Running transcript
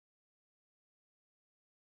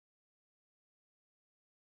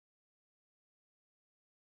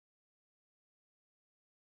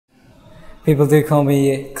People do call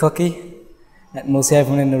me Cookie. Mostly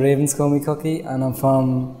everyone in the Ravens call me Cookie, and I'm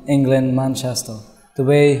from England, Manchester. The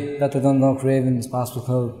way that the Dundalk Ravens Basketball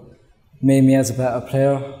Club made me as a better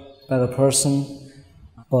player, better person,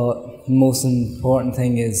 but the most important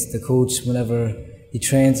thing is the coach, whenever he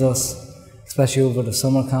trains us, especially over the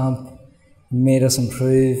summer camp, he made us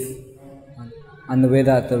improve, and the way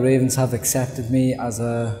that the Ravens have accepted me as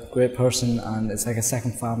a great person, and it's like a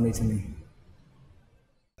second family to me.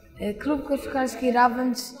 Klub koszykarski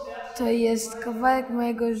Ravens to jest kawałek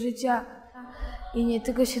mojego życia i nie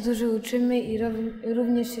tylko się dużo uczymy i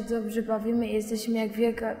również się dobrze bawimy i jesteśmy jak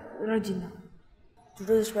wielka rodzina.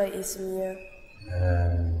 Dus bij ismie.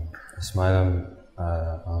 Ismailem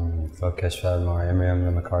an Club Kishfeld mar Imriam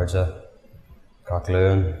le Macarja,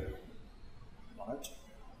 Cockloon.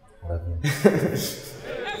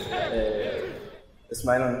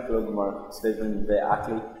 Ismailem Club mar Sliven bij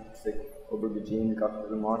Ackley, over Eugene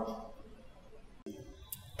Cockloon March.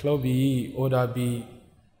 Club yi oda bi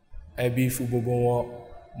ebi football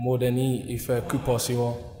moderni ife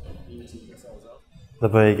kupasiwa.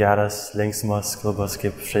 Labai geras, linksmas klubas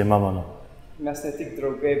kaip šeima mano. Mes ne tik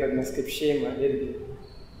draugai, bet mes kaip šeima irgi.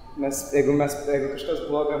 Jeigu kažkas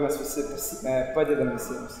bloga, mes visi padedam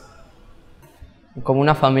visiems. Como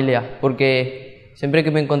una familia, porque siempre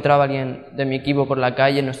que me encontraba alguien de mi equipo por la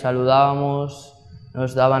calle nos saludábamos,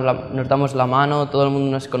 nos damos la mano, todo el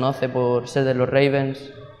mundo nos conoce por ser de los Ravens.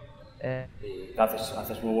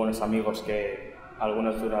 Haces muy buenos amigos que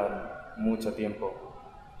algunos duran mucho tiempo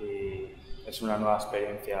y es una nueva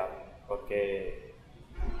experiencia porque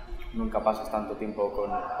nunca pasas tanto tiempo con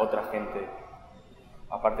otra gente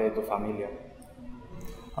aparte de tu familia.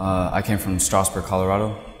 I came from Strasburg,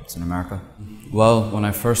 Colorado. It's in America. Well, when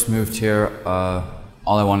I first moved here,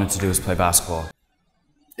 all I wanted to do was play basketball.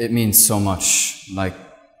 It means so much. Like,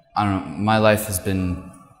 I don't know, my life has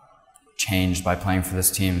been changed by playing for this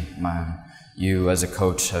team. You as a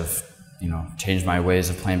coach have, changed my ways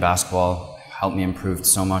of playing basketball, helped me improve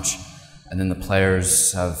so much, and then the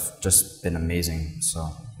players have just been amazing. So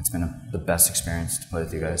it's been the best experience to play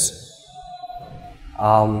with you guys.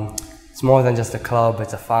 It's more than just a club,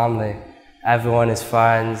 it's a family. Everyone is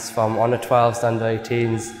friends, from under 12s to under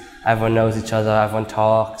 18s. Everyone knows each other, everyone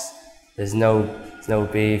talks. There's no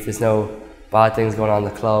beef, there's no bad things going on in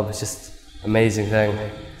the club. It's just an amazing thing.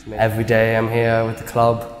 Every day I'm here with the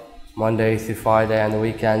club, Monday through Friday, and the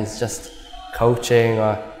weekends just coaching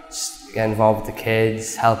or just getting involved with the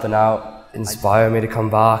kids, helping out. Inspire me to come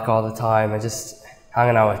back all the time, and just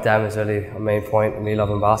hanging out with them is really a main point of me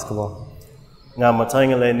loving basketball. Ngā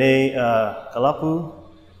matainga le nei kalapu,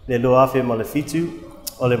 le loafe ma le fitu,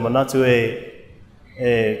 o le manatu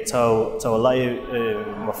tau alai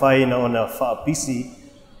mawhai na o na whaapisi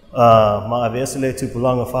ma avese le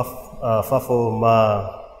tupulanga whafo ma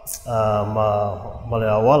le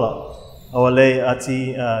awala. Awa le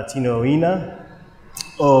ati tino ina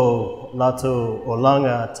o lato o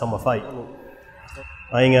langa tamawhai.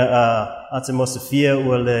 Ainga ate mo Sophia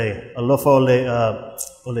ua le alofa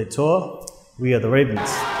o le toa. We are the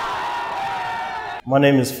Ravens. My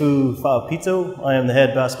name is Fu Fa'apito. I am the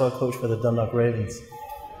head basketball coach for the Dundalk Ravens.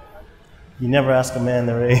 You never ask a man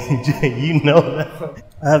their age, you know that.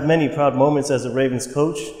 I have many proud moments as a Ravens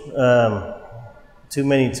coach, too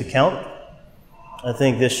many to count. I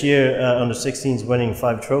think this year, under 16s winning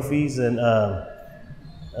 5 trophies and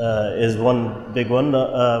is one big one,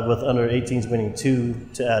 with under 18s winning 2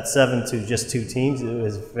 to add 7 to just 2 teams. It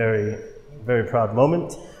was a very, very proud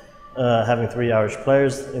moment. Having 3 Irish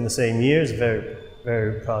players in the same year is a very,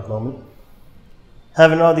 very proud moment.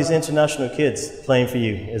 Having all these international kids playing for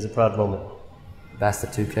you is a proud moment. Best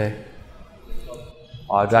of 2K.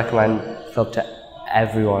 I'd recommend Club to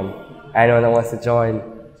everyone. Anyone that wants to join,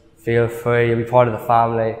 feel free, you'll be part of the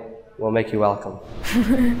family, we'll make you welcome.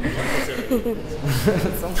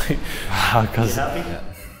 Because happy? Yeah.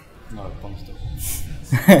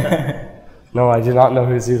 No, No, I do not know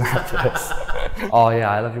who Zoolander is. Oh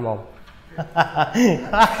yeah, I love you, Mom.